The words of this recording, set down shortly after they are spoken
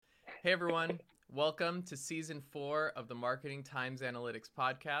Hey everyone, welcome to season 4 of the Marketing Times Analytics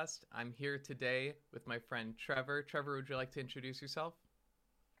podcast. I'm here today with my friend Trevor. Trevor, would you like to introduce yourself?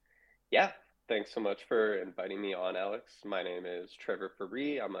 Yeah, thanks so much for inviting me on, Alex. My name is Trevor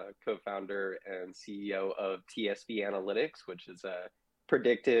Ferree. I'm a co-founder and CEO of TSV Analytics, which is a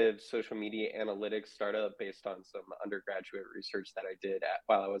predictive social media analytics startup based on some undergraduate research that I did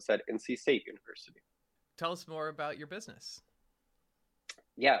while I was at NC State University. Tell us more about your business.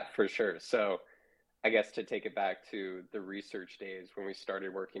 Yeah, for sure. So I guess to take it back to the research days when we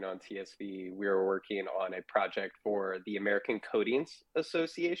started working on TSV, we were working on a project for the American Coding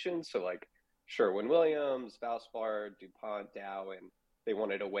Association. So like Sherwin-Williams, Valspar, DuPont, Dow, and they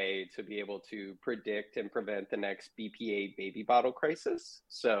wanted a way to be able to predict and prevent the next BPA baby bottle crisis.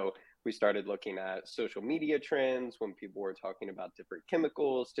 So we started looking at social media trends when people were talking about different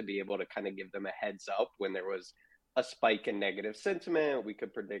chemicals to be able to kind of give them a heads up when there was a spike in negative sentiment. We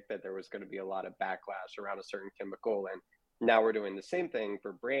could predict that there was going to be a lot of backlash around a certain chemical. And now we're doing the same thing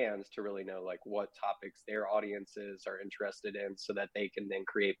for brands to really know like what topics their audiences are interested in so that they can then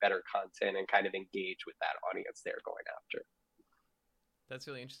create better content and kind of engage with that audience they're going after. That's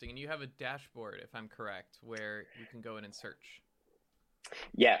really interesting. And you have a dashboard, if I'm correct, where you can go in and search.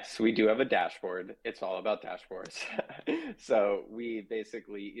 Yes, we do have a dashboard. It's all about dashboards. So we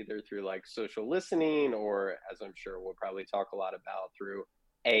basically either through like social listening or as I'm sure we'll probably talk a lot about through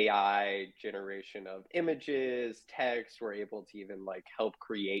AI generation of images, text, we're able to even like help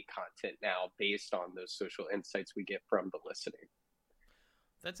create content now based on those social insights we get from the listening.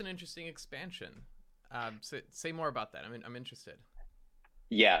 That's an interesting expansion. Say more about that. I'm interested.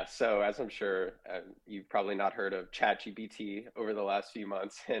 Yeah, so as I'm sure you've probably not heard of ChatGPT over the last few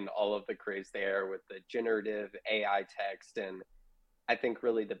months and all of the craze there with the generative AI text. And I think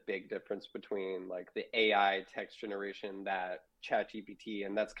really the big difference between like the AI text generation that ChatGPT,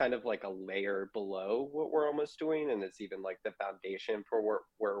 and that's kind of like a layer below what we're almost doing. And it's even like the foundation for what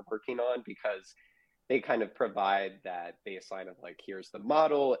we're working on because they kind of provide that baseline of like, here's the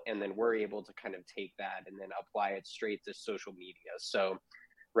model. And then we're able to kind of take that and then apply it straight to social media. So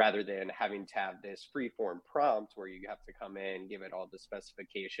rather than having to have this free form prompt where you have to come in, give it all the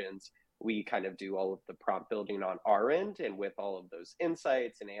specifications. We kind of do all of the prompt building on our end. And with all of those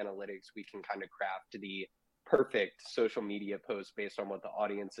insights and analytics, we can kind of craft the perfect social media post based on what the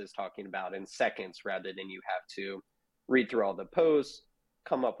audience is talking about in seconds rather than you have to read through all the posts,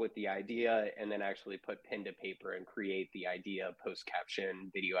 come up with the idea, and then actually put pen to paper and create the idea, post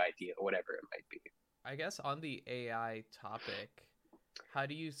caption, video idea, whatever it might be. I guess on the AI topic, how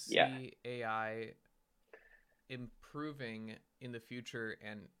do you Yeah. see AI improving in the future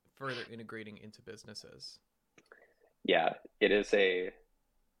and further integrating into businesses? Yeah. It is a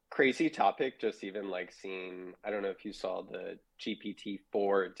crazy topic. Just even like seeing, I don't know if you saw the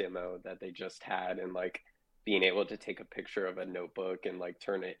GPT-4 demo that they just had, and like being able to take a picture of a notebook and like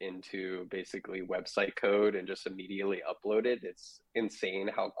turn it into basically website code and just immediately upload it. It's insane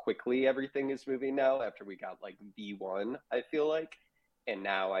how quickly everything is moving now after we got like V1, I feel like. And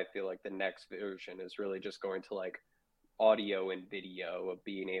now I feel like the next version is really just going to like audio and video of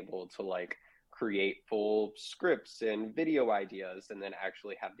being able to like create full scripts and video ideas and then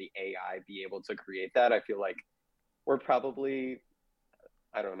actually have the AI be able to create that. I feel like we're probably,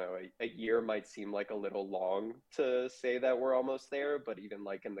 I don't know, a year might seem like a little long to say that we're almost there, but even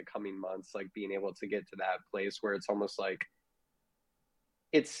like in the coming months, like being able to get to that place where it's almost like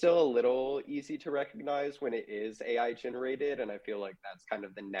it's still a little easy to recognize when it is AI generated. And I feel like that's kind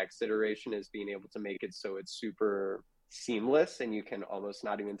of the next iteration is being able to make it so it's super seamless and you can almost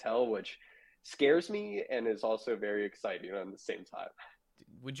not even tell, which scares me and is also very exciting at the same time.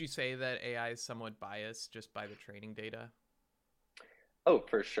 Would you say that AI is somewhat biased just by the training data? Oh,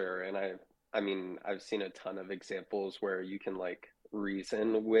 for sure. And I mean, I've seen a ton of examples where you can like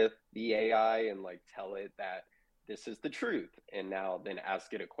reason with the AI and like tell it that this is the truth. And now then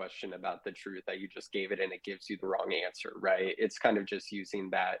ask it a question about the truth that you just gave it and it gives you the wrong answer, right? It's kind of just using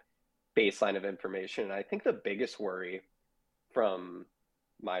that baseline of information. And I think the biggest worry from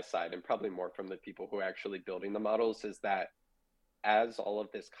my side and probably more from the people who are actually building the models is that as all of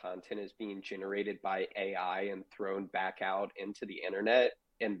this content is being generated by AI and thrown back out into the internet,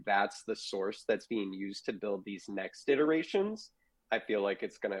 and that's the source that's being used to build these next iterations, I feel like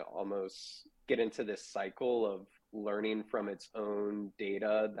it's going to almost get into this cycle of learning from its own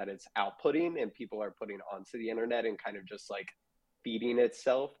data that it's outputting and people are putting onto the internet and kind of just like feeding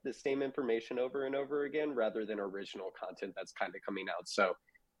itself the same information over and over again rather than original content that's kind of coming out. So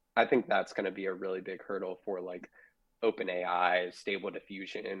I think that's going to be a really big hurdle for like OpenAI, Stable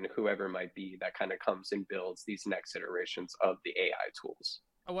Diffusion, whoever might be that kind of comes and builds these next iterations of the AI tools.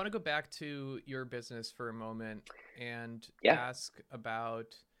 I want to go back to your business for a moment and Yeah. ask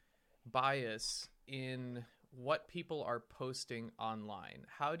about bias in what people are posting online.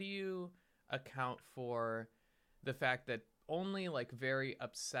 How do you account for the fact that only like very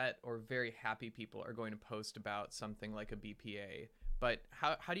upset or very happy people are going to post about something like a BPA? But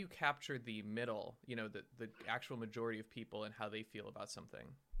how do you capture the middle, the actual majority of people and how they feel about something?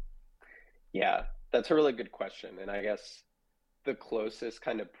 Yeah, that's a really good question. And I guess the closest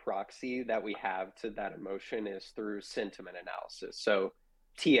kind of proxy that we have to that emotion is through sentiment analysis. So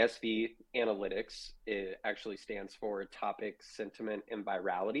TSV analytics, it actually stands for topic sentiment and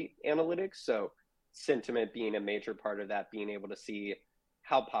virality analytics. So sentiment being a major part of that, being able to see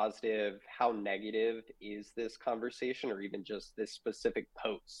how positive, how negative is this conversation or even just this specific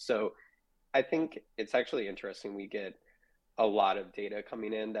post. So I think it's actually interesting. We get a lot of data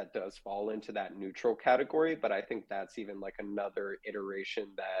coming in that does fall into that neutral category, but I think that's even like another iteration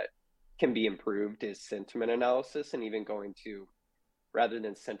that can be improved is sentiment analysis, and even going to, rather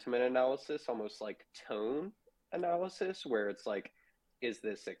than sentiment analysis, almost like tone analysis, where it's like, is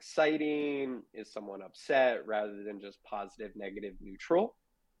this exciting? Is someone upset? Rather than just positive, negative, neutral.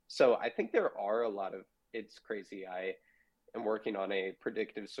 So I think there are a lot of, it's crazy. I am working on a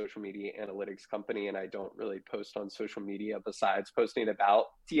predictive social media analytics company, and I don't really post on social media besides posting about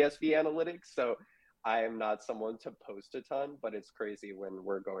TSV analytics. So I am not someone to post a ton, but it's crazy when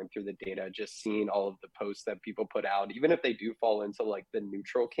we're going through the data, just seeing all of the posts that people put out, even if they do fall into like the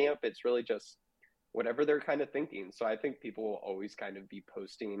neutral camp, it's really just whatever they're kind of thinking. So I think people will always kind of be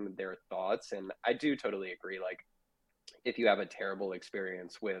posting their thoughts. And I do totally agree. Like, if you have a terrible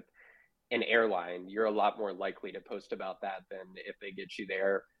experience with an airline, you're a lot more likely to post about that than if they get you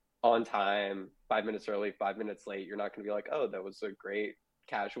there on time, 5 minutes early, 5 minutes late. You're not going to be like, oh, that was a great,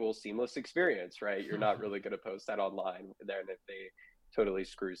 casual, seamless experience, right? You're not really going to post that online. Then if they totally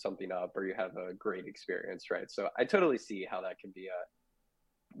screw something up or you have a great experience, right? So I totally see how that can be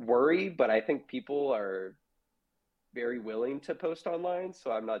a worry, but I think people are very willing to post online.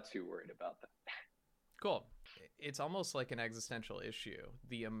 So I'm not too worried about that. Cool. It's almost like an existential issue,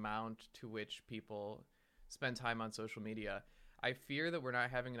 the amount to which people spend time on social media. I fear that we're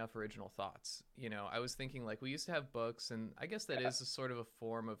not having enough original thoughts. I was thinking like we used to have books, and I guess that Yeah. is a sort of a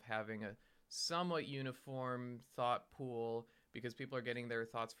form of having a somewhat uniform thought pool because people are getting their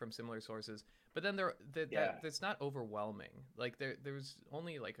thoughts from similar sources. But then Yeah. that's not overwhelming. Like there's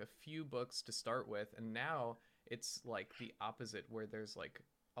only like a few books to start with, and now it's like the opposite where there's like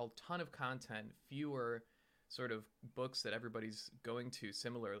a ton of content, fewer sort of books that everybody's going to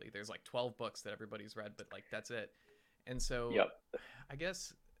similarly. There's like 12 books that everybody's read, but like that's it. And so Yep. I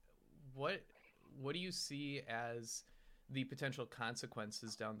guess what what do you see as the potential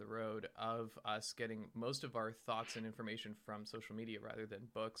consequences down the road of us getting most of our thoughts and information from social media rather than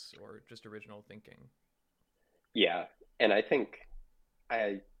books or just original thinking? Yeah. And I think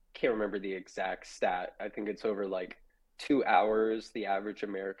I can't remember the exact stat. I think it's over like 2 hours the average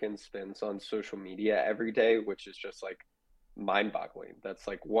American spends on social media every day, which is just like mind boggling. That's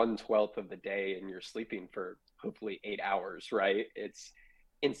like 1/12 of the day, and you're sleeping for hopefully 8 hours, right? It's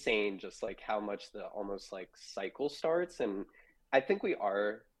insane just like how much the almost like cycle starts. And I think we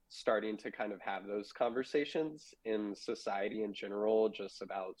are starting to kind of have those conversations in society in general, just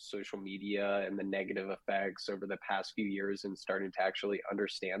about social media and the negative effects over the past few years, and starting to actually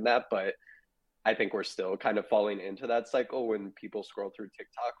understand that. But I think we're still kind of falling into that cycle when people scroll through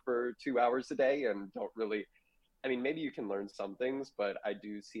TikTok for 2 hours a day and don't really, I mean, maybe you can learn some things, but I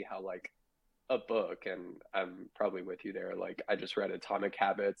do see how like a book, and I'm probably with you there. Like, I just read Atomic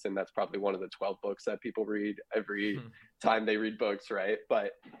Habits, and that's probably one of the 12 books that people read every time they read books, right?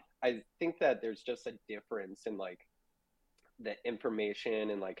 But I think that there's just a difference in like the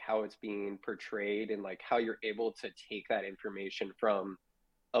information and like how it's being portrayed, and like how you're able to take that information from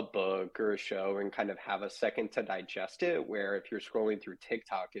a book or a show and kind of have a second to digest it. Where if you're scrolling through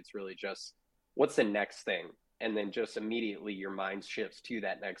TikTok, it's really just what's the next thing? And then just immediately your mind shifts to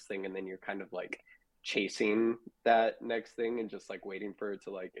that next thing. And then you're kind of like chasing that next thing and just like waiting for it to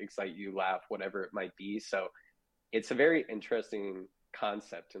like excite you, laugh, whatever it might be. So it's a very interesting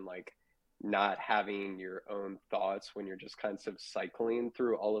concept, and like not having your own thoughts when you're just kind of cycling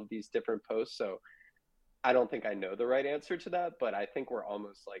through all of these different posts. So I don't think I know the right answer to that, but I think we're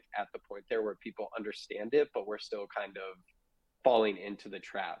almost like at the point there where people understand it, but we're still kind of falling into the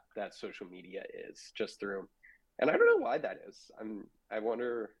trap that social media is just through. And I don't know why that is. I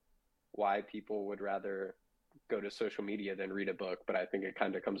wonder why people would rather go to social media than read a book, but I think it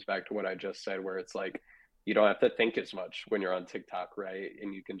kind of comes back to what I just said, where it's like you don't have to think as much when you're on TikTok, right?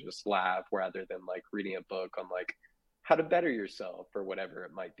 And you can just laugh rather than like reading a book on like how to better yourself or whatever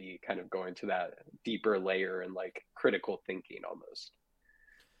it might be, kind of going to that deeper layer and like critical thinking almost.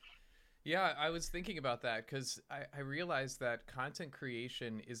 Yeah, I was thinking about that because I realized that content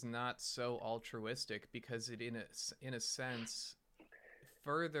creation is not so altruistic because it, in a sense,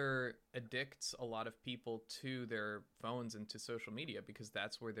 further addicts a lot of people to their phones and to social media because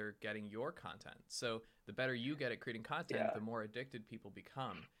that's where they're getting your content. So the better you get at creating content, Yeah. the more addicted people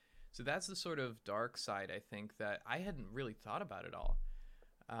become. So that's the sort of dark side, I think, that I hadn't really thought about at all.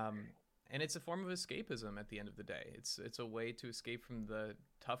 Um, and it's a form of escapism at the end of the day. It's a way to escape from the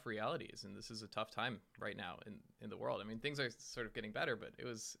tough realities, and this is a tough time right now in the world. I mean, things are sort of getting better, but it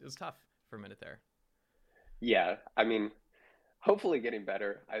was tough for a minute there. Yeah. I mean, hopefully getting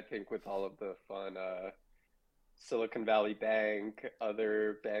better. I think with all of the fun Silicon Valley Bank,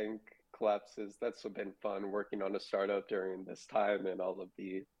 other bank collapses, that's been fun working on a startup during this time and all of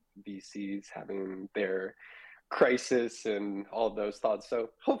the VCs having their crisis and all of those thoughts. So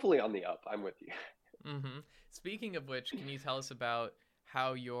hopefully on the up. I'm with you. Mm-hmm. Speaking of which, can you tell us about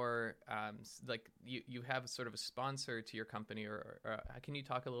how your like you have sort of a sponsor to your company, or can you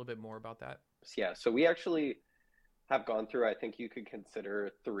talk a little bit more about that? Yeah, so we actually have gone through, I think you could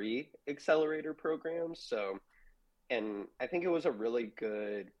consider three accelerator programs. So, and I think it was a really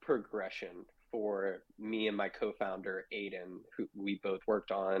good progression for me and my co-founder Aiden, who we both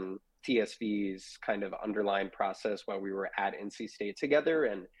worked on TSV's kind of underlying process while we were at NC State together.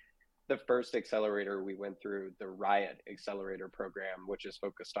 And the first accelerator we went through, the Riot Accelerator program, which is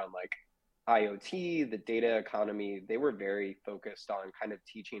focused on like IoT, the data economy. They were very focused on kind of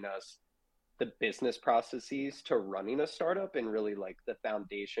teaching us the business processes to running a startup and really like the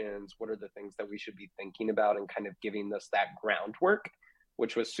foundations, what are the things that we should be thinking about, and kind of giving us that groundwork,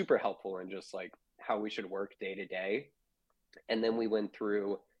 which was super helpful in just like how we should work day to day. And then we went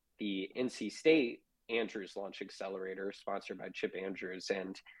through the NC State Andrews Launch Accelerator sponsored by Chip Andrews,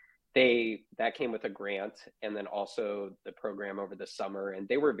 and they that came with a grant and then also the program over the summer, and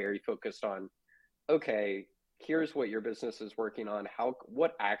they were very focused on, okay, here's what your business is working on, how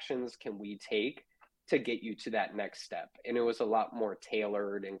what actions can we take to get you to that next step. And it was a lot more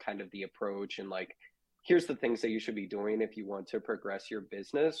tailored and kind of the approach and like, here's the things that you should be doing if you want to progress your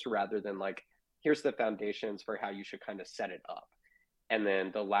business, rather than like, here's the foundations for how you should kind of set it up. And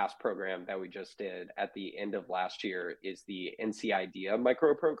then the last program that we just did at the end of last year is the NC Idea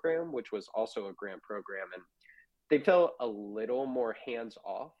micro program, which was also a grant program. And they felt a little more hands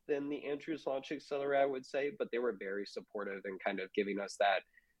off than the Andrews Launch Accelerator, I would say, but they were very supportive and kind of giving us that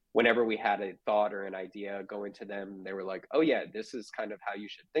whenever we had a thought or an idea going to them, they were like, oh, yeah, this is kind of how you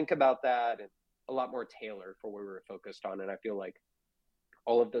should think about that. And a lot more tailored for what we were focused on. And I feel like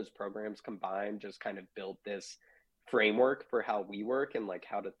all of those programs combined just kind of built this framework for how we work and like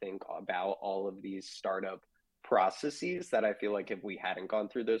how to think about all of these startup processes that I feel like if we hadn't gone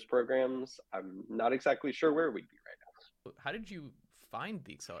through those programs, I'm not exactly sure where we'd be right now. How did you find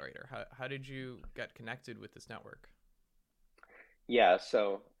the accelerator? How did you get connected with this network? Yeah,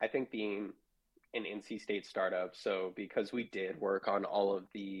 so I think being an NC State startup, so because we did work on all of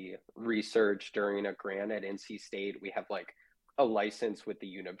the research during a grant at NC State, we have like a license with the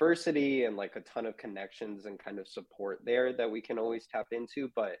university and like a ton of connections and kind of support there that we can always tap into.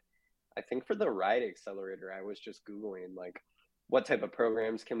 But I think for the Ride Accelerator, I was just Googling like what type of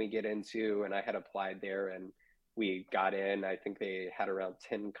programs can we get into, and I had applied there and we got in. I think they had around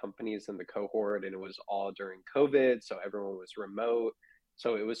 10 companies in the cohort, and it was all during COVID, so everyone was remote.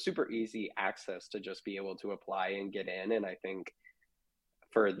 So it was super easy access to just be able to apply and get in. And I think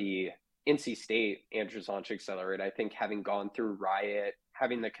for the NC State Andrews Launch Accelerator, I think having gone through Riot,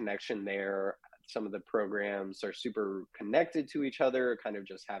 having the connection there, some of the programs are super connected to each other, kind of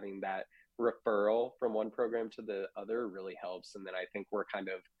just having that referral from one program to the other really helps. And then I think we're kind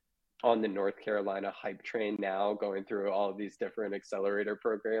of on the North Carolina hype train now, going through all of these different accelerator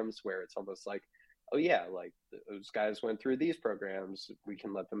programs where it's almost like, oh yeah, like those guys went through these programs, we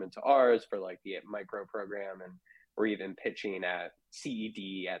can let them into ours for like the micro program. And we're even pitching at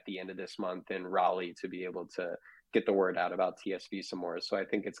CED at the end of this month in Raleigh to be able to get the word out about TSV some more. So I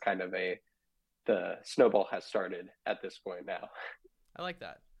think it's kind of the snowball has started at this point now. I like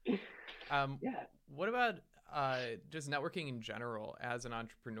that. Um, Yeah. what about just networking in general as an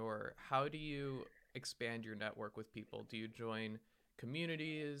entrepreneur? How do you expand your network with people? Do you join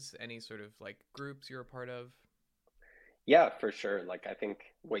communities, any sort of like groups you're a part of? Yeah, for sure. Like I think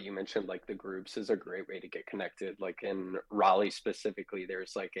what you mentioned, like the groups is a great way to get connected. Like in Raleigh specifically,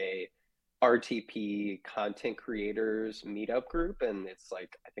 there's like a RTP content creators meetup group, and it's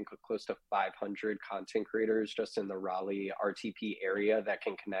like I think close to 500 content creators just in the Raleigh RTP area that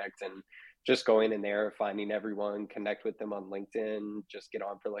can connect. And just going in there, finding everyone, connect with them on LinkedIn, just get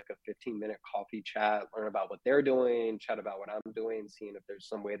on for like a 15-minute coffee chat, learn about what they're doing, chat about what I'm doing, seeing if there's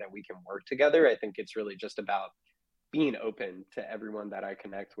some way that we can work together. I think it's really just about being open to everyone that I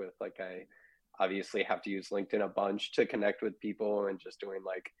connect with. Like I obviously have to use LinkedIn a bunch to connect with people, and just doing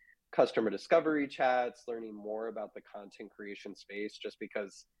like customer discovery chats, learning more about the content creation space, just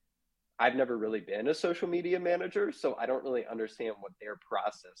because I've never really been a social media manager, so I don't really understand what their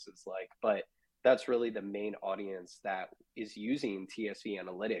process is like. But that's really the main audience that is using TSV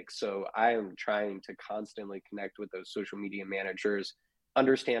analytics. So I am trying to constantly connect with those social media managers,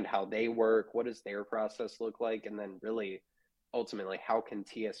 understand how they work, what does their process look like, and then really ultimately how can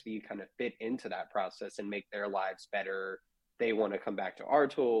TSV kind of fit into that process and make their lives better. They want to come back to our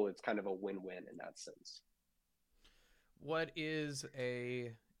tool. It's kind of a win-win in that sense. What is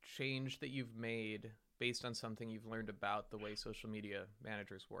a change that you've made based on something you've learned about the way social media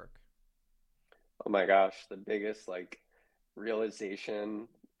managers work? Oh my gosh, the biggest like realization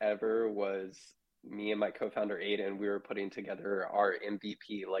ever was me and my co-founder Aiden. We were putting together our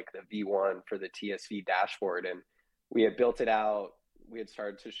MVP, like the V1 for the TSV dashboard, and we had built it out. We had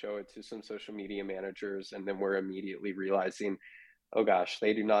started to show it to some social media managers, and then we're immediately realizing, oh gosh,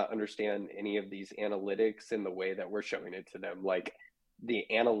 they do not understand any of these analytics in the way that we're showing it to them. Like the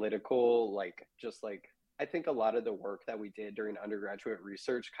analytical, like just like I think a lot of the work that we did during undergraduate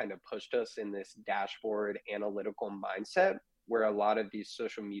research kind of pushed us in this dashboard analytical mindset, where a lot of these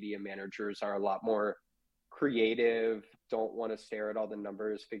social media managers are a lot more creative, don't want to stare at all the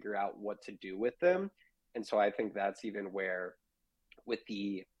numbers, figure out what to do with them. And so I think that's even where, with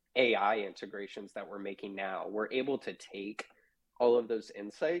the AI integrations that we're making now, we're able to take all of those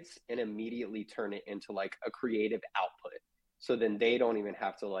insights and immediately turn it into like a creative output. So then they don't even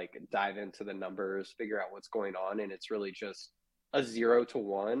have to like dive into the numbers, figure out what's going on. And it's really just a 0 to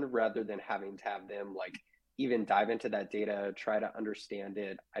 1, rather than having to have them like even dive into that data, try to understand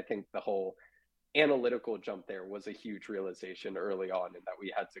it. I think the whole analytical jump there was a huge realization early on, and that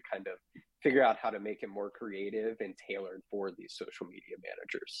we had to kind of figure out how to make it more creative and tailored for these social media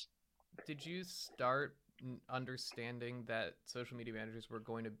managers. Did you start understanding that social media managers were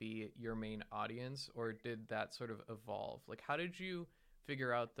going to be your main audience, or did that sort of evolve? Like, how did you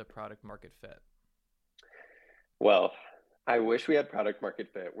figure out the product market fit? Well, I wish we had product market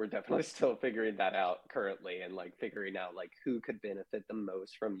fit. We're definitely still figuring that out currently, and like figuring out like who could benefit the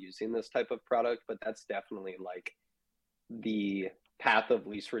most from using this type of product. But that's definitely like the path of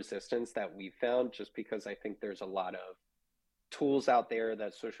least resistance that we found, just because I think there's a lot of tools out there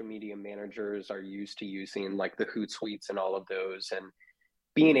that social media managers are used to using, like the Hootsuites and all of those, and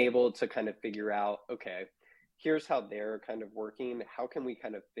being able to kind of figure out, okay, here's how they're kind of working. How can we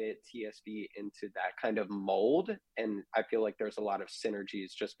kind of fit TSV into that kind of mold? And I feel like there's a lot of synergies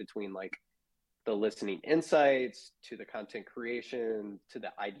just between like the listening insights to the content creation to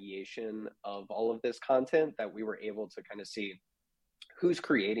the ideation of all of this content, that we were able to kind of see who's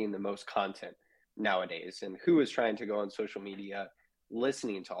creating the most content nowadays and who is trying to go on social media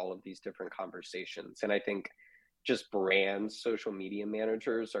listening to all of these different conversations. And I think just brands, social media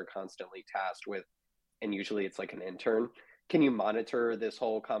managers are constantly tasked with, and usually it's like an intern, can you monitor this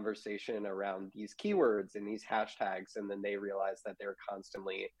whole conversation around these keywords and these hashtags? And then they realize that they're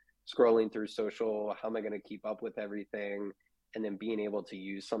constantly scrolling through social. How am I going to keep up with everything? And then being able to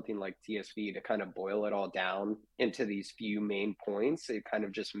use something like TSV to kind of boil it all down into these few main points, it kind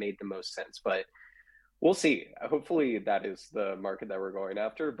of just made the most sense. But we'll see. Hopefully that is the market that we're going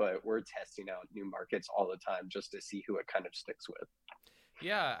after, but we're testing out new markets all the time just to see who it kind of sticks with.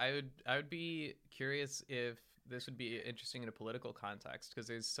 Yeah, I would be curious if this would be interesting in a political context, because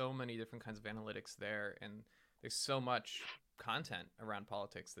there's so many different kinds of analytics there, and there's so much content around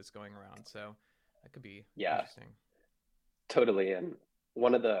politics that's going around. So that could be Yeah, interesting. totally. And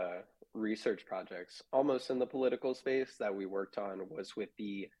one of the research projects almost in the political space that we worked on was with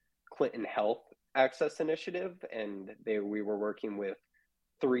the Clinton Health Access Initiative. And we were working with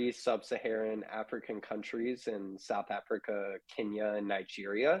 3 sub-Saharan African countries in South Africa, Kenya, and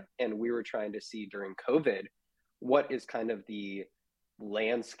Nigeria. And we were trying to see during COVID, what is kind of the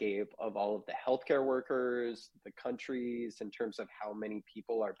landscape of all of the healthcare workers, the countries, in terms of how many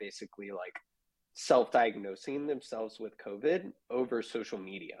people are basically like self-diagnosing themselves with COVID over social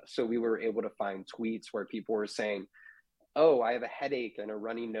media. So we were able to find tweets where people were saying, oh, I have a headache and a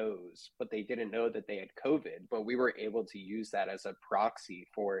runny nose, but they didn't know that they had COVID. But we were able to use that as a proxy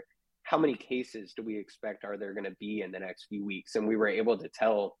for how many cases do we expect are there going to be in the next few weeks. And we were able to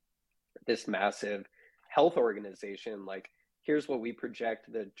tell this massive health organization, like, here's what we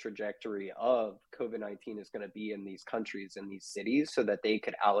project the trajectory of COVID-19 is going to be in these countries and these cities so that they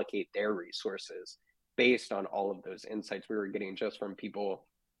could allocate their resources based on all of those insights we were getting just from people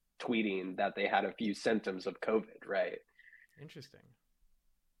tweeting that they had a few symptoms of COVID, right? Interesting.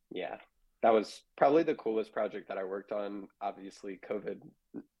 Yeah. That was probably the coolest project that I worked on. Obviously, COVID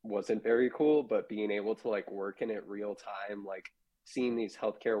wasn't very cool, but being able to like work in it real time, like seeing these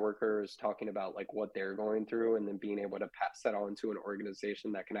healthcare workers talking about like what they're going through and then being able to pass that on to an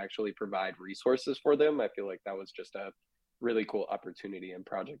organization that can actually provide resources for them, I feel like that was just a really cool opportunity and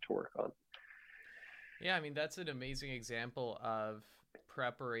project to work on. Yeah, I mean that's an amazing example of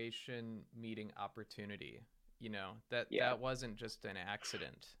preparation meeting opportunity. You know, Yeah, that wasn't just an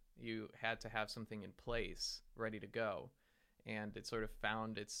accident. You had to have something in place, ready to go, and it sort of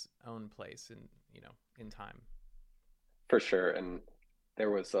found its own place in, in time. for sure. And there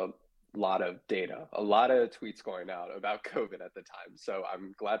was a lot of data, a lot of tweets going out about COVID at the time. So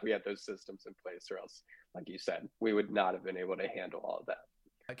I'm glad we had those systems in place, or else, like you said, we would not have been able to handle all of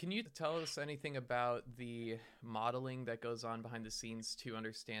that. Can you tell us anything about the modeling that goes on behind the scenes to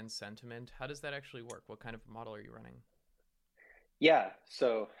understand sentiment? How does that actually work? What kind of model are you running? Yeah,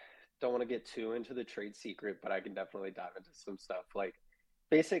 so don't want to get too into the trade secret, but I can definitely dive into some stuff. Like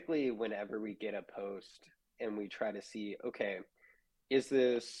basically, whenever we get a post and we try to see, okay, is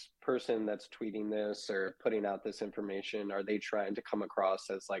this person that's tweeting this or putting out this information, are they trying to come across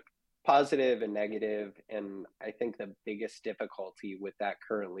as like positive and negative? And I think the biggest difficulty with that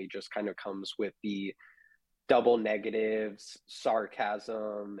currently just kind of comes with the double negatives,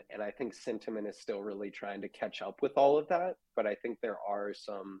 sarcasm, and I think sentiment is still really trying to catch up with all of that. But I think there are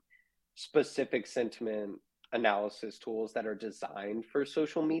some specific sentiment analysis tools that are designed for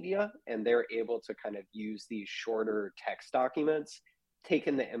social media, and they're able to kind of use these shorter text documents,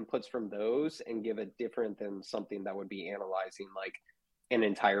 taking the inputs from those and give it different than something that would be analyzing like an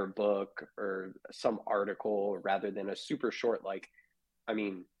entire book or some article rather than a super short, like, I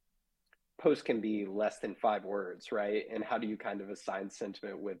mean, post can be less than 5 words, right? And how do you kind of assign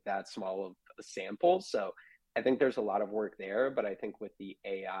sentiment with that small of a sample? So I think there's a lot of work there, but I think with the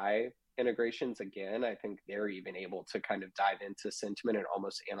AI integrations, again, I think they're even able to kind of dive into sentiment and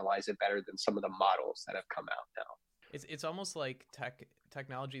almost analyze it better than some of the models that have come out now. It's almost like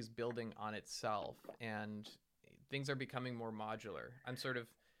technology is building on itself, and things are becoming more modular. I'm sort of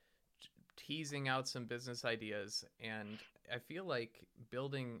teasing out some business ideas, and I feel like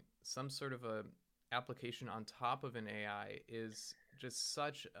building some sort of a application on top of an AI is just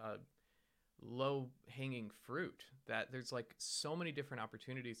such a low hanging fruit that there's like so many different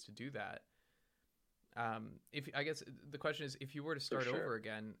opportunities to do that. If I guess the question is, if you were to For start over sure.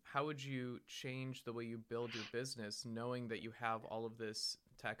 again, how would you change the way you build your business, knowing that you have all of this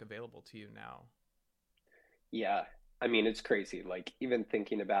tech available to you now? Yeah. I mean, it's crazy. Like, even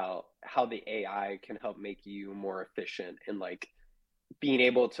thinking about how the AI can help make you more efficient and like being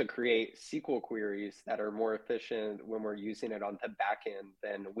able to create SQL queries that are more efficient when we're using it on the back end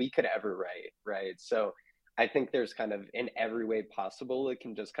than we could ever write, right? So I think there's kind of in every way possible, it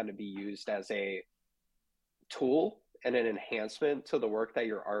can just kind of be used as a tool and an enhancement to the work that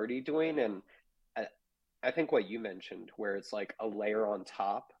you're already doing. And I, I think what you mentioned, where it's like a layer on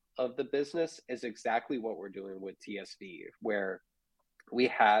top of the business, is exactly what we're doing with TSV, where we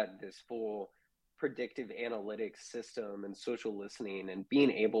had this full predictive analytics system and social listening and being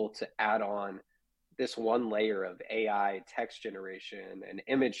able to add on this one layer of AI text generation and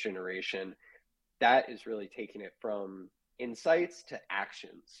image generation that is really taking it from insights to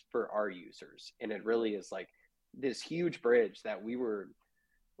actions for our users. And it really is like this huge bridge that we were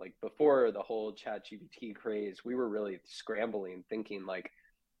like before the whole chat GPT craze, we were really scrambling, thinking like,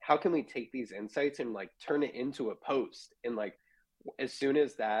 how can we take these insights and like turn it into a post? And like as soon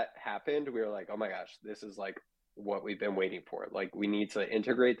as that happened, we were like, oh my gosh, this is like what we've been waiting for. Like we need to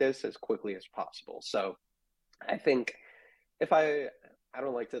integrate this as quickly as possible. So I think if I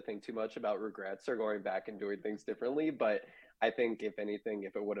don't like to think too much about regrets or going back and doing things differently, but I think if anything,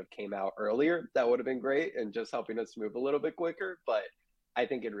 if it would have came out earlier, that would have been great and just helping us move a little bit quicker. But I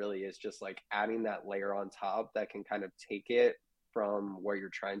think it really is just like adding that layer on top that can kind of take it from what you're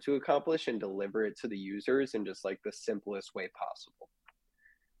trying to accomplish and deliver it to the users in just like the simplest way possible.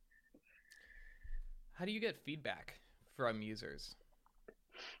 How do you get feedback from users?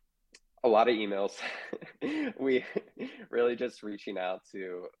 A lot of emails. We really just reaching out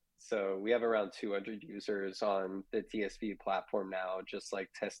to, so we have around 200 users on the TSV platform now, just like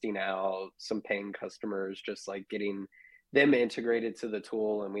testing out some paying customers, just like getting them integrated to the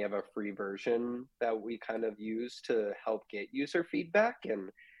tool. And we have a free version that we kind of use to help get user feedback. And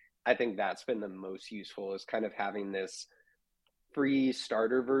I think that's been the most useful, is kind of having this free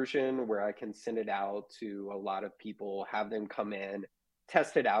starter version where I can send it out to a lot of people, have them come in,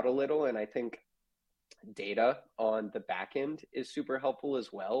 test it out a little. And I think data on the back end is super helpful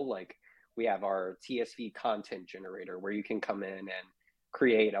as well. Like we have our TSV content generator where you can come in and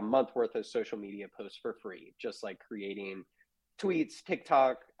create a month worth of social media posts for free, just like creating tweets,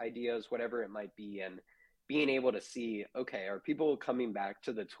 TikTok ideas, whatever it might be. And being able to see, okay, are people coming back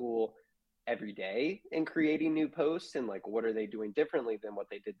to the tool every day and creating new posts? And like, what are they doing differently than what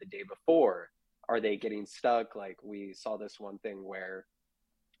they did the day before? Are they getting stuck? Like we saw this one thing where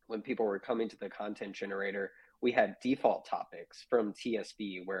when people were coming to the content generator, we had default topics from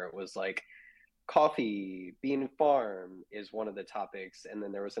TSV where it was like coffee, bean farm is one of the topics. And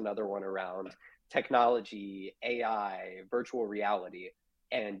then there was another one around technology, AI, virtual reality.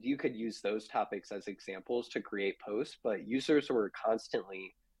 And you could use those topics as examples to create posts, but users were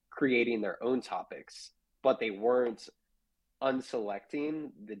constantly creating their own topics, but they weren't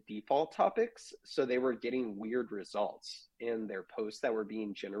unselecting the default topics. So they were getting weird results in their posts that were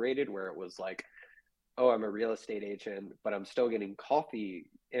being generated where it was like, oh, I'm a real estate agent, but I'm still getting coffee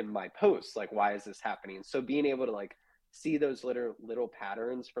in my posts. Like, why is this happening? So being able to like see those little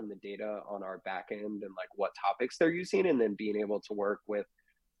patterns from the data on our back end and like what topics they're using, and then being able to work with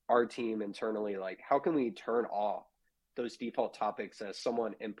our team internally, like how can we turn off those default topics as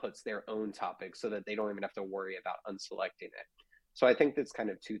someone inputs their own topic so that they don't even have to worry about unselecting it. So I think that's kind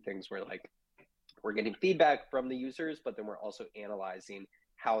of two things where like we're getting feedback from the users, but then we're also analyzing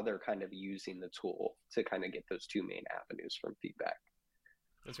how they're kind of using the tool to kind of get those two main avenues from feedback.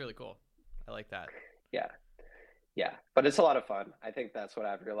 That's really cool. I like that. Yeah. Yeah. But it's a lot of fun. I think that's what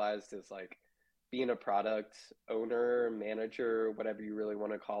I've realized is like being a product owner, manager, whatever you really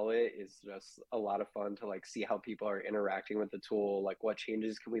want to call it, is just a lot of fun to like see how people are interacting with the tool. Like what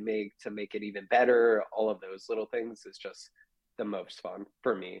changes can we make to make it even better? All of those little things is just the most fun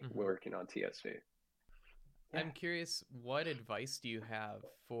for me Mm-hmm. working on TSV. Yeah. I'm curious, what advice do you have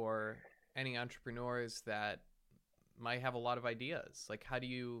for any entrepreneurs that might have a lot of ideas? Like, how do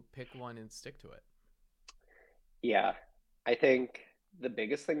you pick one and stick to it? Yeah, I think the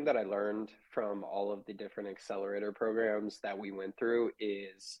biggest thing that I learned from all of the different accelerator programs that we went through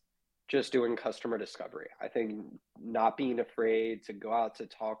is just doing customer discovery. I think not being afraid to go out to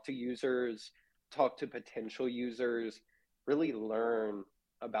talk to users, talk to potential users, really learn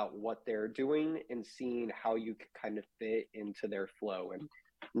about what they're doing and seeing how you can kind of fit into their flow, and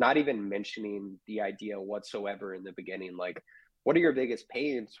not even mentioning the idea whatsoever in the beginning. Like, what are your biggest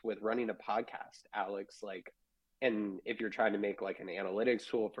pains with running a podcast, Alex? Like, and if you're trying to make like an analytics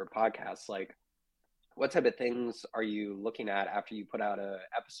tool for podcasts, like what type of things are you looking at after you put out a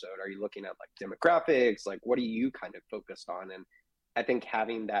episode? Are you looking at like demographics? Like what are you kind of focused on? And I think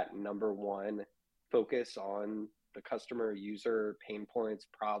having that number one focus on the customer user pain points,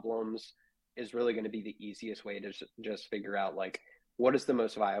 problems is really going to be the easiest way to just figure out like what is the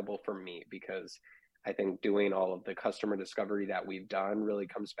most viable for me. Because I think doing all of the customer discovery that we've done really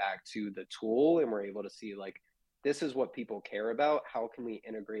comes back to the tool, and we're able to see like this is what people care about. How can we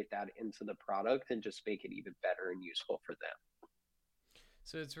integrate that into the product and just make it even better and useful for them?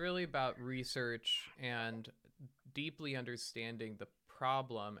 So it's really about research and deeply understanding the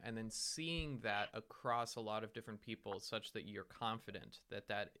problem and then seeing that across a lot of different people such that you're confident that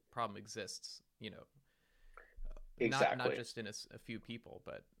that problem exists, not Exactly. just in a few people,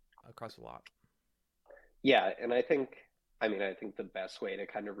 but across a lot. Yeah. And I think the best way to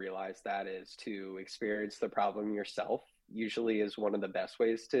kind of realize that is to experience the problem yourself, usually is one of the best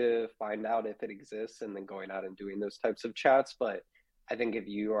ways to find out if it exists, and then going out and doing those types of chats. But I think if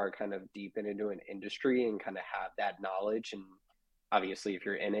you are kind of deep into an industry and kind of have that knowledge, and obviously if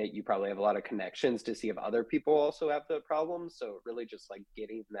you're in it, you probably have a lot of connections to see if other people also have the problem. So really just like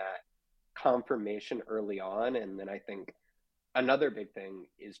getting that confirmation early on. And then I think another big thing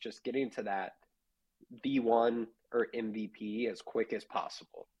is just getting to that V1 or MVP as quick as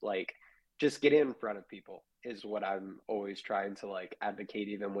possible. Like just get in front of people is what I'm always trying to like advocate,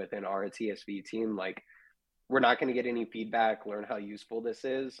 even within our TSV team. Like we're not going to get any feedback, learn how useful this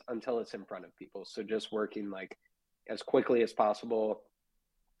is until it's in front of people. So just working like as quickly as possible,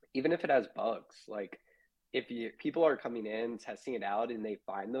 even if it has bugs. Like if people are coming in testing it out and they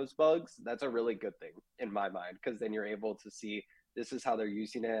find those bugs, that's a really good thing in my mind, because then you're able to see this is how they're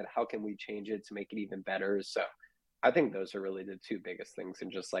using it, how can we change it to make it even better. So I think those are really the two biggest things,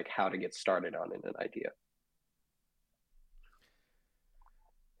 and just like how to get started on an idea.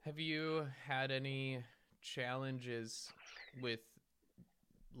 Have you had any challenges with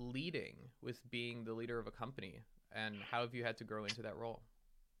with being the leader of a company, and how have you had to grow into that role?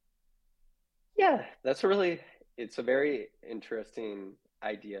 Yeah, that's a really it's a very interesting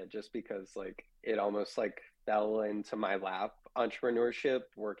idea just because like it almost like fell into my lap, entrepreneurship,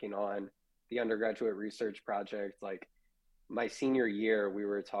 working on the undergraduate research project. Like my senior year, we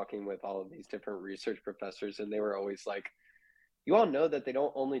were talking with all of these different research professors, and they were always like, you all know that they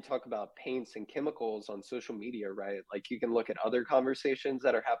don't only talk about paints and chemicals on social media, right? Like you can look at other conversations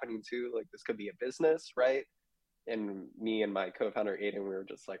that are happening too. Like this could be a business, right? And me and my co-founder Aiden, we were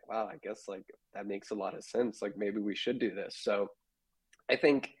just like, wow, I guess like that makes a lot of sense. Like maybe we should do this. So I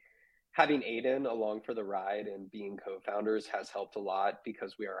think having Aiden along for the ride and being co-founders has helped a lot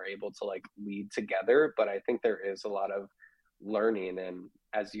because we are able to like lead together. But I think there is a lot of learning. And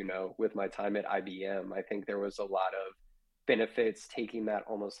as you know, with my time at IBM, I think there was a lot of benefits taking that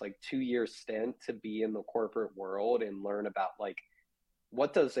almost like 2 year stint to be in the corporate world and learn about like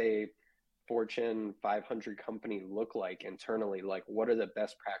what does a Fortune 500 company look like internally? Like, what are the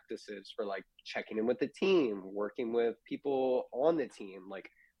best practices for like checking in with the team, working with people on the team? Like,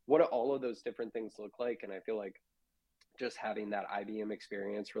 what do all of those different things look like? And I feel like just having that IBM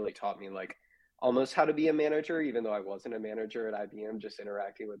experience really taught me like almost how to be a manager, even though I wasn't a manager at IBM, just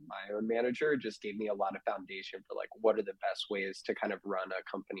interacting with my own manager just gave me a lot of foundation for like what are the best ways to kind of run a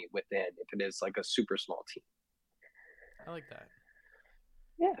company within if it is like a super small team. I like that.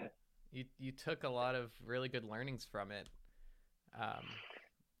 Yeah. You took a lot of really good learnings from it, um,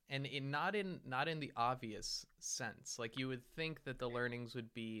 and not in the obvious sense. Like you would think that the learnings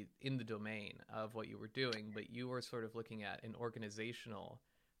would be in the domain of what you were doing, but you were sort of looking at an organizational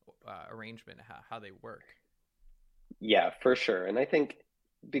arrangement, how they work. Yeah, for sure. And I think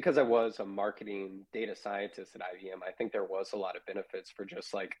because I was a marketing data scientist at IBM, I think there was a lot of benefits for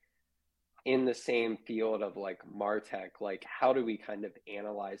just like in the same field of like martech, like how do we kind of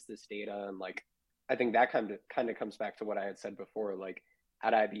analyze this data? And like I think that kind of comes back to what I had said before. Like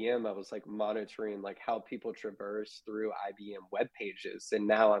at IBM I was like monitoring like how people traverse through IBM web pages, and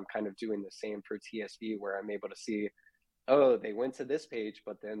now I'm kind of doing the same for TSV where I'm able to see, oh, they went to this page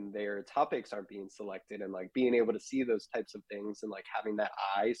but then their topics aren't being selected, and like being able to see those types of things and like having that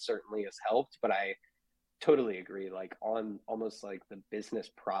eye certainly has helped. But I totally agree. Like on almost like the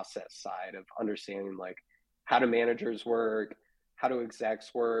business process side of understanding like how do managers work, how do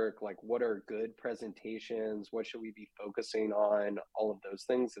execs work, like what are good presentations, what should we be focusing on, all of those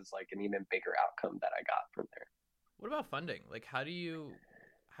things is like an even bigger outcome that I got from there. What about funding? Like, how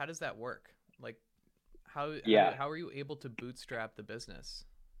does that work? Like, Yeah. how are you able to bootstrap the business?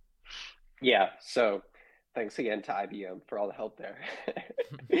 Yeah. So thanks again to IBM for all the help there.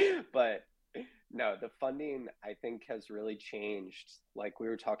 But no, the funding I think has really changed. Like we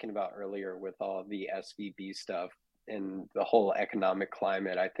were talking about earlier with all the SVB stuff and the whole economic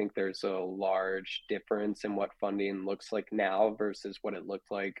climate, I think there's a large difference in what funding looks like now versus what it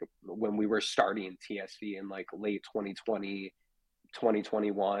looked like when we were starting TSV in like late 2020,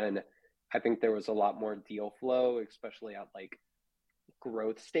 2021. I think there was a lot more deal flow, especially at like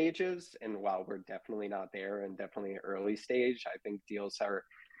growth stages. And while we're definitely not there and definitely early stage, I think deals are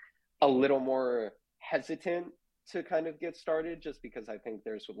a little more hesitant to kind of get started just because I think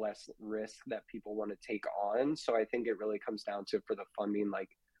there's less risk that people want to take on. So I think it really comes down to for the funding, like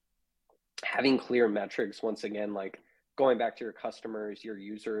having clear metrics once again, like going back to your customers, your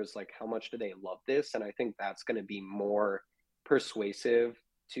users, like how much do they love this? And I think that's going to be more persuasive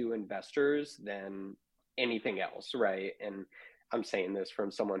to investors than anything else, right? And I'm saying this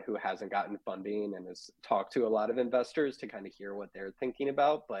from someone who hasn't gotten funding and has talked to a lot of investors to kind of hear what they're thinking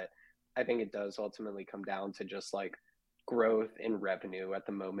about. But I think it does ultimately come down to just like growth in revenue at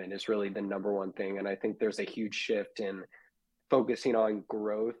the moment is really the number one thing. And I think there's a huge shift in focusing on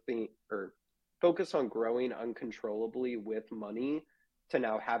growth or focus on growing uncontrollably with money to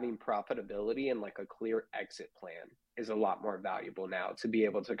now having profitability and like a clear exit plan is a lot more valuable now to be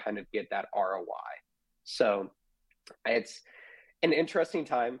able to kind of get that ROI. So it's an interesting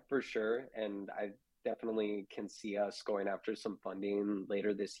time for sure. And I definitely can see us going after some funding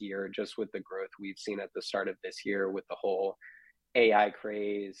later this year, just with the growth we've seen at the start of this year with the whole AI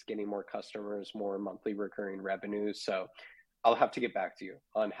craze, getting more customers, more monthly recurring revenue. So I'll have to get back to you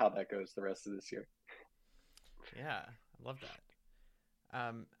on how that goes the rest of this year. Yeah, I love that.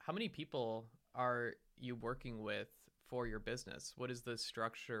 How many people are you working with for your business? What is the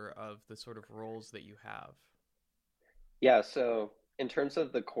structure of the sort of roles that you have? Yeah, so in terms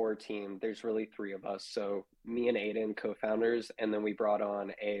of the core team, there's really three of us. So me and Aiden, co-founders, and then we brought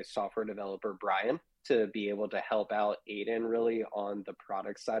on a software developer, Brian, to be able to help out Aiden really on the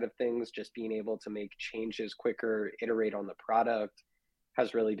product side of things. Just being able to make changes quicker, iterate on the product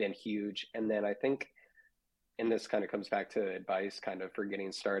has really been huge. And then I think and this kind of comes back to advice kind of for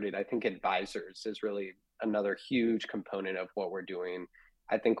getting started. I think advisors is really another huge component of what we're doing.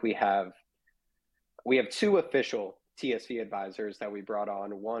 I think we have two official TSV advisors that we brought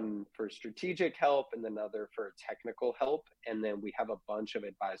on, one for strategic help and another for technical help. And then we have a bunch of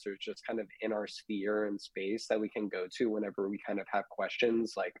advisors just kind of in our sphere and space that we can go to whenever we kind of have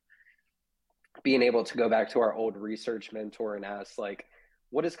questions, like being able to go back to our old research mentor and ask, like,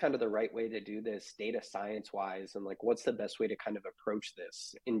 what is kind of the right way to do this data science wise, and like what's the best way to kind of approach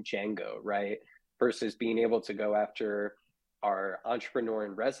this in Django, right? Versus being able to go after our entrepreneur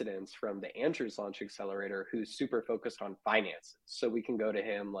in residence from the Andrews Launch Accelerator who's super focused on finances. So we can go to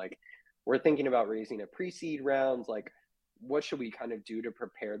him like, we're thinking about raising a pre-seed round, like what should we kind of do to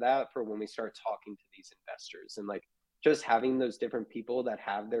prepare that for when we start talking to these investors? And like just having those different people that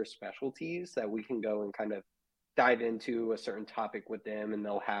have their specialties that we can go and kind of dive into a certain topic with them, and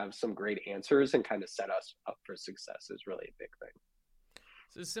they'll have some great answers and kind of set us up for success is really a big thing.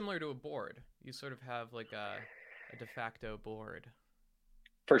 So it's similar to a board. You sort of have like a de facto board.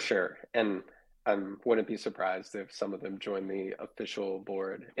 For sure. And I wouldn't be surprised if some of them join the official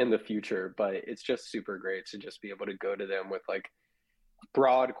board in the future, but it's just super great to just be able to go to them with like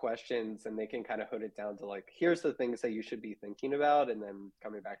broad questions, and they can kind of hood it down to like, here's the things that you should be thinking about, and then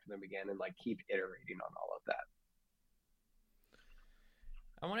coming back to them again and like keep iterating on all of that.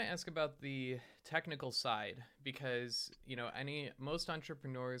 I want to ask about the technical side because, most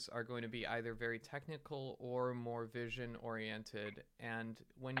entrepreneurs are going to be either very technical or more vision oriented. And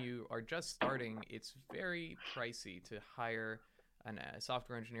when you are just starting, it's very pricey to hire a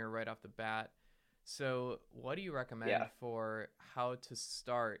software engineer right off the bat. So, what do you recommend Yeah. for how to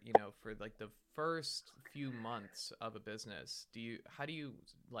start, for like the first few months of a business? How do you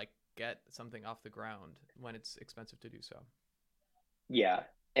like get something off the ground when it's expensive to do so? Yeah.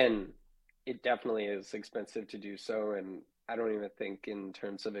 And it definitely is expensive to do so. And I don't even think in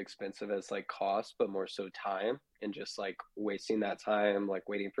terms of expensive as like cost, but more so time, and just like wasting that time, like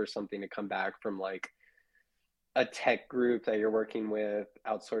waiting for something to come back from like a tech group that you're working with,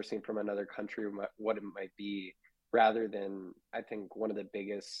 outsourcing from another country, what it might be, rather than, I think one of the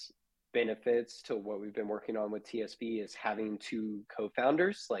biggest benefits to what we've been working on with TSB is having two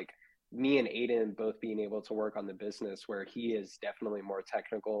co-founders, like me and Aiden both being able to work on the business, where he is definitely more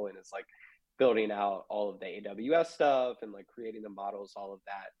technical and is like building out all of the AWS stuff and like creating the models, all of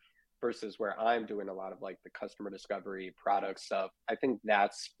that, versus where I'm doing a lot of like the customer discovery product stuff. I think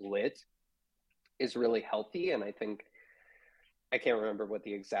that split is really healthy. And I think, I can't remember what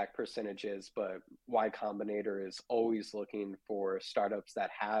the exact percentage is, but Y Combinator is always looking for startups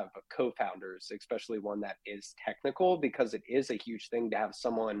that have co-founders, especially one that is technical, because it is a huge thing to have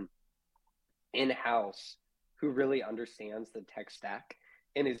someone in-house who really understands the tech stack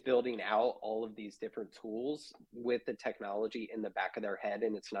and is building out all of these different tools with the technology in the back of their head.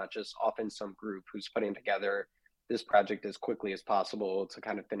 And it's not just often some group who's putting together this project as quickly as possible to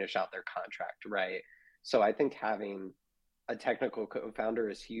kind of finish out their contract, right? So I think having a technical co-founder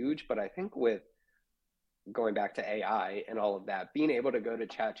is huge, but I think with going back to AI and all of that, being able to go to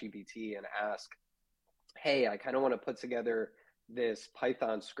ChatGPT and ask, hey, I kind of want to put together this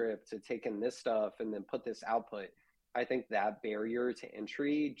Python script to take in this stuff and then put this output. I think that barrier to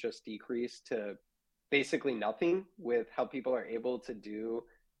entry just decreased to basically nothing with how people are able to do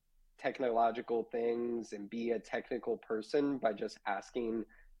technological things and be a technical person by just asking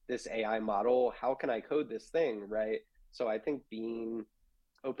this AI model, how can I code this thing, right? So I think being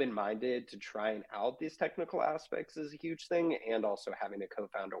open-minded to trying out these technical aspects is a huge thing, and also having a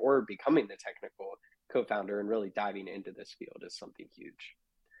co-founder or becoming the technical co-founder and really diving into this field is something huge.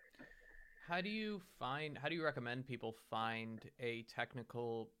 How do you recommend people find a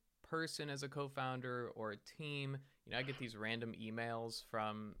technical person as a co-founder or a team? I get these random emails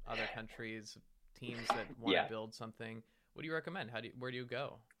from other countries, teams that want to Yeah. build something. What do you recommend? Where do you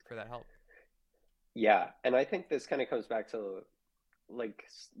go for that help? Yeah, and I think this kind of comes back to like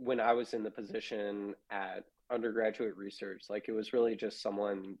when I was in the position at undergraduate research, like it was really just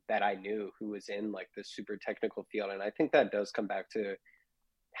someone that I knew who was in like this super technical field. And I think that does come back to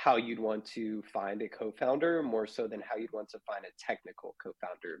how you'd want to find a co-founder more so than how you'd want to find a technical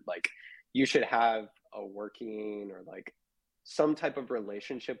co-founder. Like you should have a working or like some type of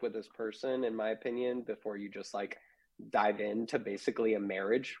relationship with this person, in my opinion, before you just like dive into basically a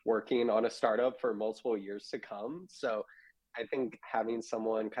marriage working on a startup for multiple years to come. So I think having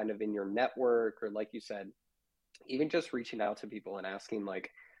someone kind of in your network, or like you said, even just reaching out to people and asking like,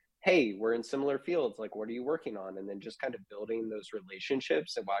 hey, we're in similar fields, like what are you working on? And then just kind of building those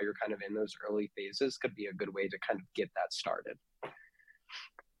relationships, and while you're kind of in those early phases, could be a good way to kind of get that started.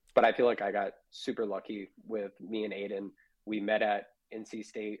 But I feel like I got super lucky with me and Aiden. We met at NC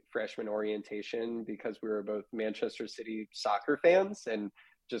State freshman orientation because we were both Manchester City soccer fans and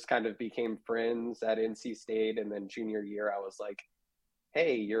just kind of became friends at NC State. And then junior year, I was like,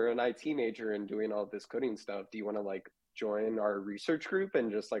 hey, you're an IT major and doing all this coding stuff. Do you want to like join our research group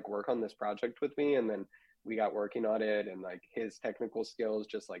and just like work on this project with me? And then we got working on it, and like his technical skills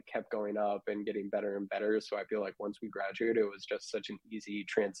just like kept going up and getting better and better. So I feel like once we graduated, it was just such an easy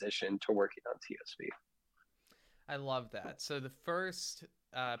transition to working on TSV. I love that. So the first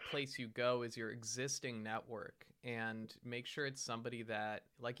place you go is your existing network, and make sure it's somebody that,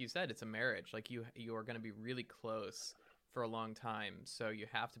 like you said, it's a marriage. Like you are going to be really close for a long time. So you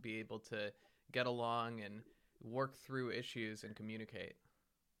have to be able to get along and work through issues and communicate.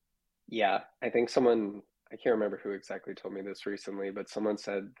 Yeah, I think someone, I can't remember who exactly told me this recently, but someone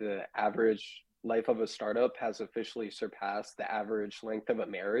said the average life of a startup has officially surpassed the average length of a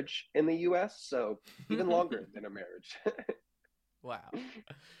marriage in the US. So even longer than a marriage. Wow,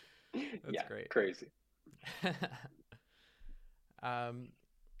 that's Yeah, great. crazy. um,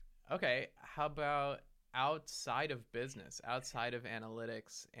 okay, how about outside of business, outside of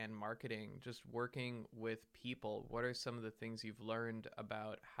analytics and marketing, just working with people? What are some of the things you've learned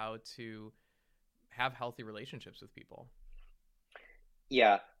about how to have healthy relationships with people?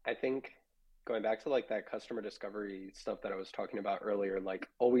 Yeah, I think going back to like that customer discovery stuff that I was talking about earlier, like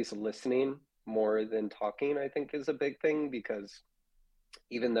always listening more than talking, I think is a big thing because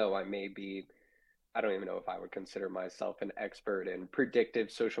even though I may be, I don't even know if I would consider myself an expert in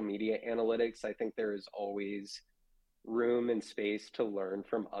predictive social media analytics, I think there is always room and space to learn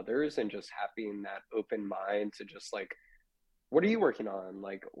from others and just having that open mind to just like, what are you working on?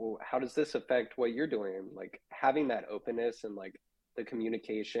 Like, well, how does this affect what you're doing? Like having that openness and like the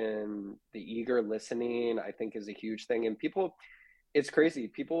communication, the eager listening, I think is a huge thing. And people, it's crazy.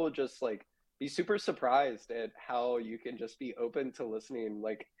 People will just like be super surprised at how you can just be open to listening.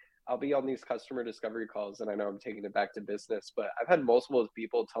 Like I'll be on these customer discovery calls, and I know I'm taking it back to business, but I've had multiple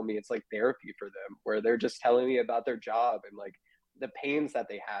people tell me it's like therapy for them, where they're just telling me about their job and like the pains that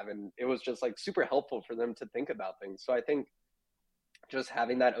they have. And it was just like super helpful for them to think about things. So I think just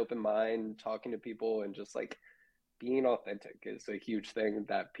having that open mind, talking to people, and just like being authentic is a huge thing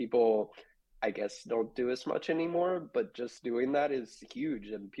that people, I guess, don't do as much anymore. But just doing that is huge,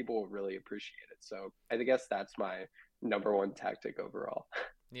 and people really appreciate it. So I guess that's my number one tactic overall.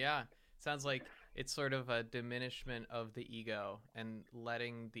 Yeah, sounds like it's sort of a diminishment of the ego and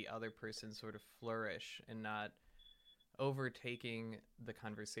letting the other person sort of flourish and not overtaking the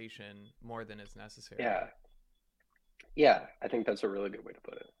conversation more than is necessary. Yeah, yeah, I think that's a really good way to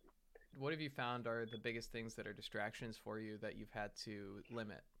put it. What have you found are the biggest things that are distractions for you that you've had to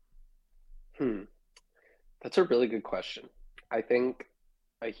limit? Hmm, that's a really good question. I think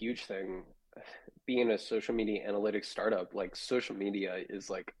a huge thing being a social media analytics startup, like social media is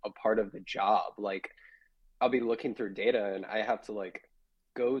like a part of the job. Like I'll be looking through data and I have to like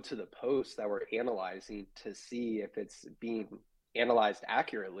go to the posts that we're analyzing to see if it's being analyzed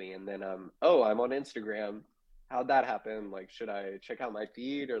accurately. And then oh, I'm on Instagram. How'd that happen? Like, should I check out my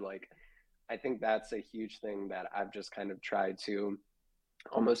feed? Or like I think that's a huge thing that I've just kind of tried to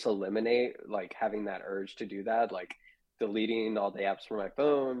almost eliminate, like having that urge to do that, like deleting all the apps from my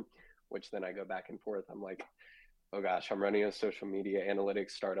phone, which then I go back and forth. I'm like, oh gosh, I'm running a social media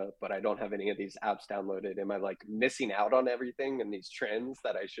analytics startup, but I don't have any of these apps downloaded. Am I like missing out on everything and these trends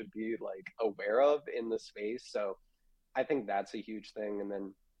that I should be like aware of in the space? So I think that's a huge thing. And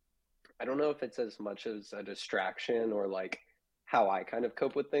then I don't know if it's as much as a distraction or like how I kind of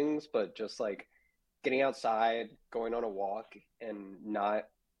cope with things, but just like getting outside, going on a walk, and not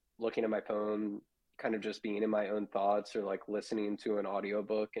looking at my phone, kind of just being in my own thoughts or like listening to an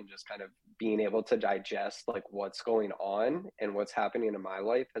audiobook and just kind of being able to digest like what's going on and what's happening in my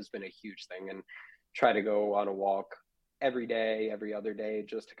life has been a huge thing. And try to go on a walk every day, every other day,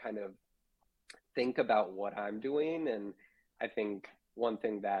 just to kind of think about what I'm doing. And I think one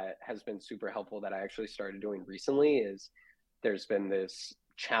thing that has been super helpful that I actually started doing recently is there's been this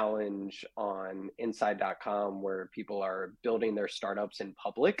challenge on inside.com where people are building their startups in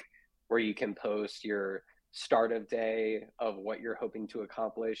public, where you can post your start of day of what you're hoping to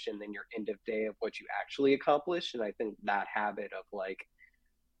accomplish and then your end of day of what you actually accomplish. And I think that habit of like,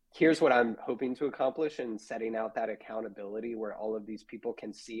 here's what I'm hoping to accomplish and setting out that accountability where all of these people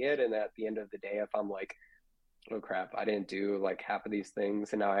can see it. And at the end of the day, if I'm like, oh crap, I didn't do like half of these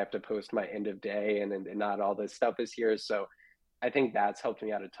things and now I have to post my end of day and not all this stuff is here. So I think that's helped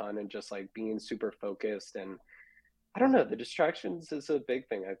me out a ton and just like being super focused and I don't know. The distractions is a big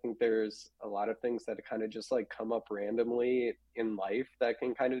thing. I think there's a lot of things that kind of just like come up randomly in life that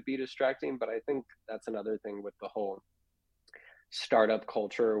can kind of be distracting. But I think that's another thing with the whole startup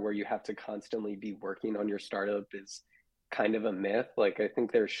culture where you have to constantly be working on your startup is kind of a myth. Like, I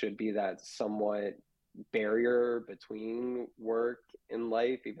think there should be that somewhat barrier between work and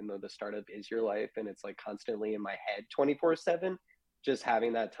life, even though the startup is your life and it's like constantly in my head 24/7. Just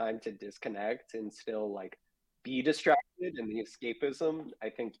having that time to disconnect and still like be distracted and the escapism, I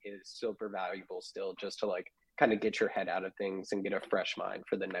think is super valuable still just to like kind of get your head out of things and get a fresh mind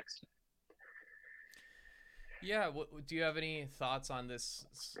for the next. Yeah, do you have any thoughts on this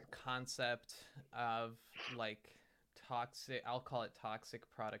concept of like toxic, I'll call it toxic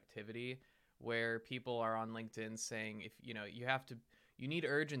productivity, where people are on LinkedIn saying if you know, you need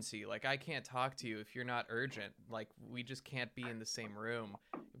urgency. Like I can't talk to you if you're not urgent. Like we just can't be in the same room.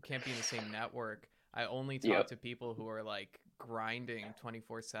 We can't be in the same network. I only talk Yep. to people who are like grinding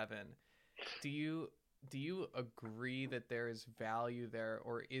 24/7. Do you do you agree that there is value there,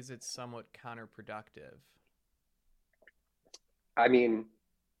 or is it somewhat counterproductive? I mean,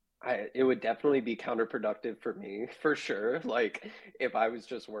 it would definitely be counterproductive for me for sure. Like if I was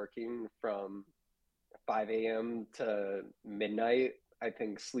just working from 5 a.m. to midnight, I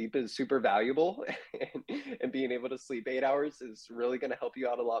think sleep is super valuable, and being able to sleep 8 hours is really going to help you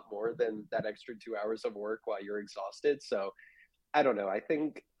out a lot more than that extra 2 hours of work while you're exhausted. So I don't know. I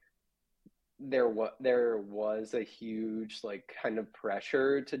think there was a huge like kind of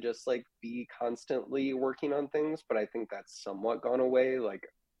pressure to just like be constantly working on things, but I think that's somewhat gone away. Like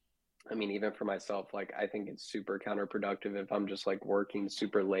I mean, even for myself, like I think it's super counterproductive if I'm just like working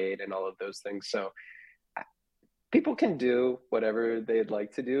super late and all of those things. So people can do whatever they'd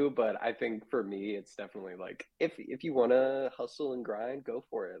like to do, but I think for me, it's definitely like if you want to hustle and grind, go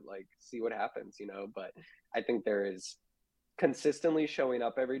for it. Like see what happens, you know. But I think there is consistently showing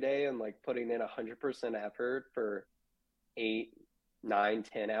up every day and like putting in 100% effort for 8, 9,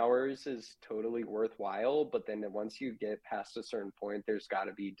 10 hours is totally worthwhile. But then once you get past a certain point, there's got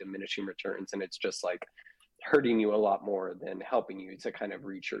to be diminishing returns, and it's just like hurting you a lot more than helping you to kind of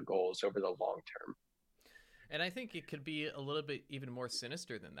reach your goals over the long term. And I think it could be a little bit even more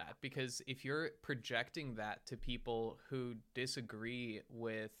sinister than that, because if you're projecting that to people who disagree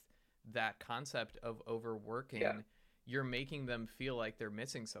with that concept of Yeah. overworking, you're making them feel like they're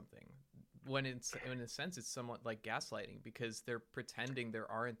missing something. When it's in a sense it's somewhat like gaslighting, because they're pretending there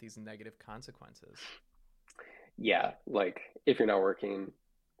aren't these negative consequences. Yeah, like if you're not working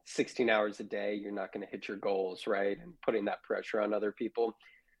 16 hours a day, you're not going to hit your goals, right? And putting that pressure on other people.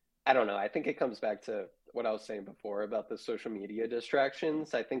 I don't know. I think it comes back to what I was saying before about the social media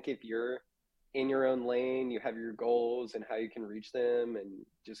distractions. I think if you're in your own lane, you have your goals and how you can reach them and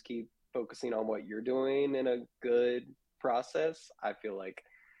just keep focusing on what you're doing in a good process, I feel like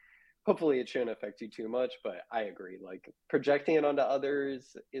hopefully it shouldn't affect you too much, but I agree. Like projecting it onto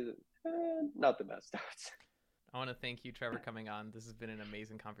others is not the best, I would say. I want to thank you, Trevor, coming on. This has been an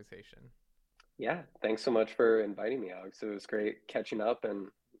amazing conversation. Yeah, thanks so much for inviting me, Alex. It was great catching up, and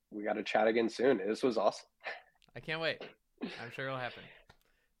we got to chat again soon. This was awesome. I can't wait. I'm sure it'll happen.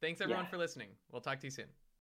 Thanks Yeah. everyone for listening. We'll talk to you soon.